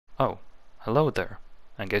Oh, hello there.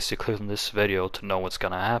 I guess you clicked on this video to know what's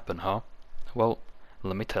gonna happen, huh? Well,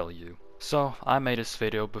 let me tell you. So, I made this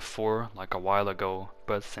video before, like a while ago,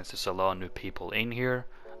 but since there's a lot of new people in here,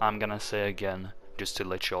 I'm gonna say again, just to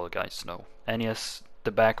let you all guys know. And yes,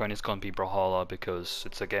 the background is gonna be Brawlhalla because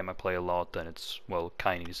it's a game I play a lot and it's, well,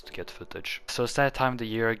 kinda easy to get footage. So it's that time of the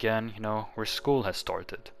year again, where school has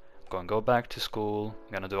started. I'm gonna go back to school,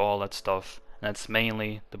 I'm gonna do all that stuff. And that's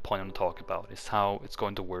mainly the point I'm going to talk about, is how it's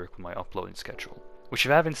going to work with my uploading schedule. Which if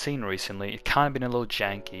you haven't seen recently, it kind of been a little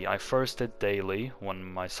janky. I first did daily when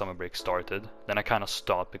my summer break started, then I kind of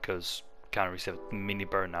stopped because I kind of received mini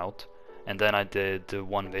burnout, and then I did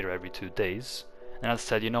one video every 2 days. And I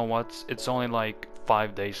said, you know what, it's only like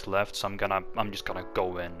 5 days left, so I'm just gonna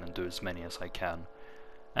go in and do as many as I can.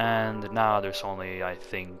 And now there's only, I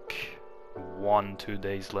think, 1-2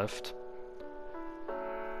 days left.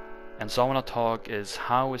 And so I want to talk is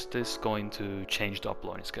how is this going to change the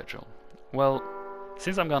uploading schedule? Well,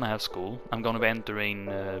 since I'm gonna have school, I'm gonna be entering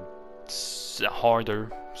a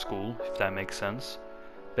harder school, if that makes sense.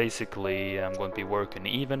 Basically, I'm going to be working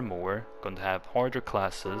even more, going to have harder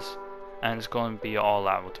classes, and it's going to be all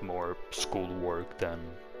out more school work than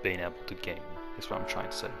being able to game, is what I'm trying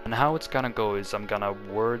to say. And how it's gonna go is I'm gonna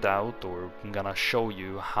word out, or I'm gonna show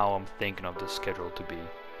you how I'm thinking of the schedule to be.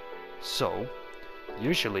 So,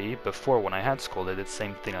 usually, before when I had school, I did the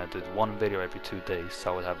same thing. I did one video every 2 days.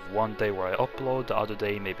 So I would have one day where I upload, the other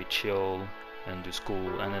day maybe chill and do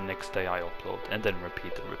school, and the next day I upload, and then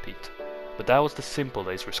repeat and repeat. But that was the simple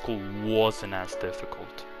days where school wasn't as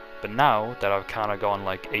difficult. But now that I've kind of gone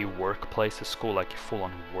like a workplace to school, like a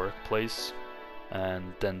full-on workplace,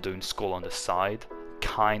 and then doing school on the side,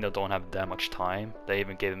 kinda don't have that much time. They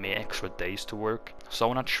even gave me extra days to work. So I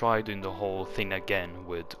wanna try doing the whole thing again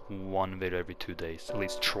with one video every 2 days, at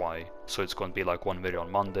least try. So it's gonna be like one video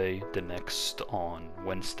on Monday, the next on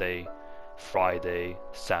Wednesday, Friday,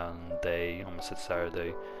 Sunday, almost said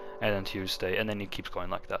Saturday, and then Tuesday, and then it keeps going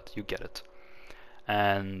like that. You get it.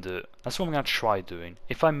 And that's what I'm gonna try doing.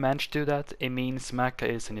 If I manage to do that, it means Maka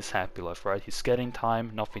is in his happy life, right? He's getting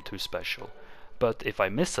time, nothing too special. But if I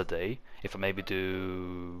miss a day, if I maybe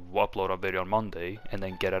do upload a video on Monday and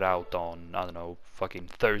then get it out on, I don't know, fucking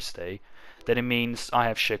Thursday, then it means I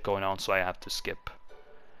have shit going on, so I have to skip.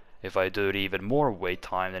 If I do it even more wait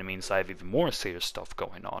time, then it means I have even more serious stuff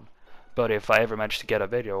going on. But if I ever manage to get a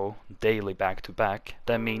video daily back to back,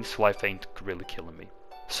 that means life ain't really killing me.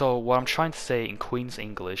 So what I'm trying to say in Queen's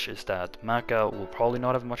English is that Maka will probably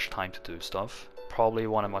not have much time to do stuff. Probably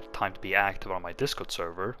won't have much time to be active on my Discord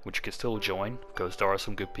server, which you can still join, because there are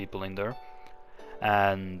some good people in there.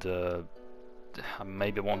 And I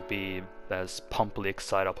maybe won't be as pumpily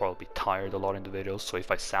excited, I'll probably be tired a lot in the videos, so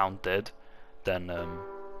if I sound dead, then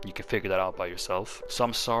you can figure that out by yourself. So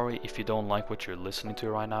I'm sorry if you don't like what you're listening to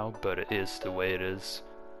right now, but it is the way it is.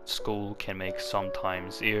 School can make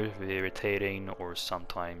sometimes irritating, or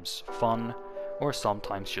sometimes fun, or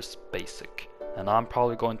sometimes just basic. And I'm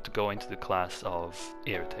probably going to go into the class of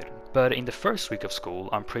irritating. But in the first week of school,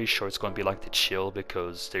 I'm pretty sure it's going to be like the chill,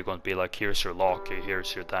 because they're going to be like, here's your locker,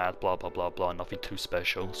 here's your that, blah blah blah blah, nothing too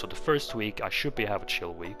special. So the first week I should have a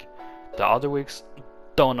chill week. The other weeks,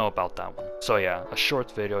 don't know about that one. So yeah, a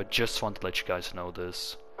short video, just want to let you guys know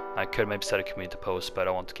this. I could maybe set a community post, but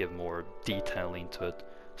I want to give more detail into it.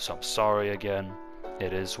 So I'm sorry again,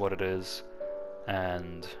 it is what it is,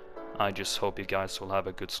 and I just hope you guys will have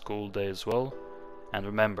a good school day as well. And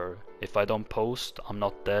remember, if I don't post, I'm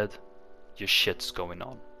not dead, your shit's going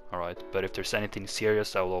on, alright? But if there's anything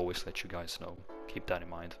serious, I will always let you guys know. Keep that in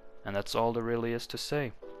mind. And that's all there really is to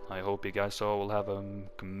say. I hope you guys all will have an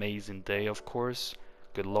amazing day, of course.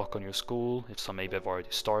 Good luck on your school, if some maybe have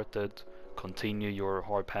already started. Continue your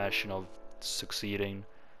hard passion of succeeding,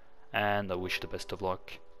 and I wish you the best of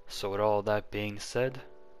luck. So with all that being said,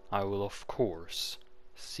 I will of course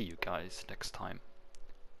see you guys next time.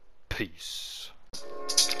 Peace.